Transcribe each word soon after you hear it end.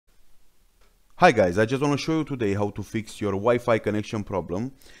Hi guys, I just want to show you today how to fix your Wi-Fi connection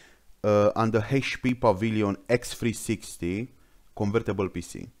problem on the HP Pavilion x360 convertible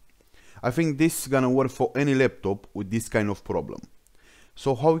PC. I think this is gonna work for any laptop with this kind of problem.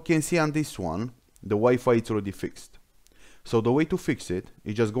 So how you can see on this one, the Wi-Fi is already fixed. So the way to fix it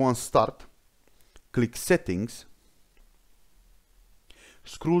is just go on Start, click Settings,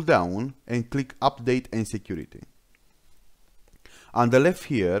 scroll down and click Update and Security. On the left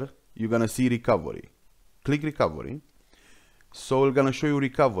here, you're gonna see recovery. Click recovery. So we're gonna show you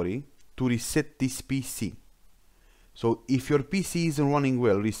recovery to reset this PC. So if your PC isn't running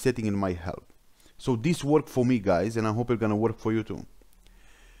well, resetting it might help. So this worked for me guys, and I hope it's gonna work for you too.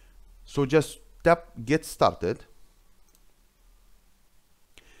 So just tap get started.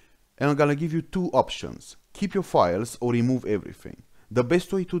 And I'm gonna give you two options. Keep your files or remove everything. The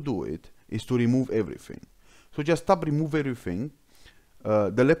best way to do it is to remove everything. So just tap remove everything.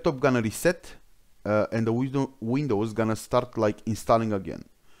 The laptop gonna reset and the Windows gonna start like installing again.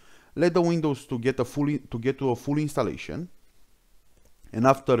 Let the Windows to get to a full installation, and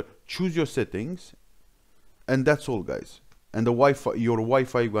after choose your settings, and that's all guys. And the your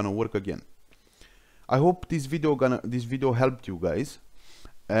Wi-Fi gonna work again. I hope this video helped you guys,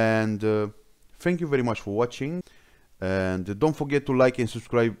 and thank you very much for watching, and don't forget to like and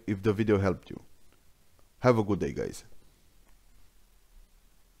subscribe if the video helped you. Have a good day guys.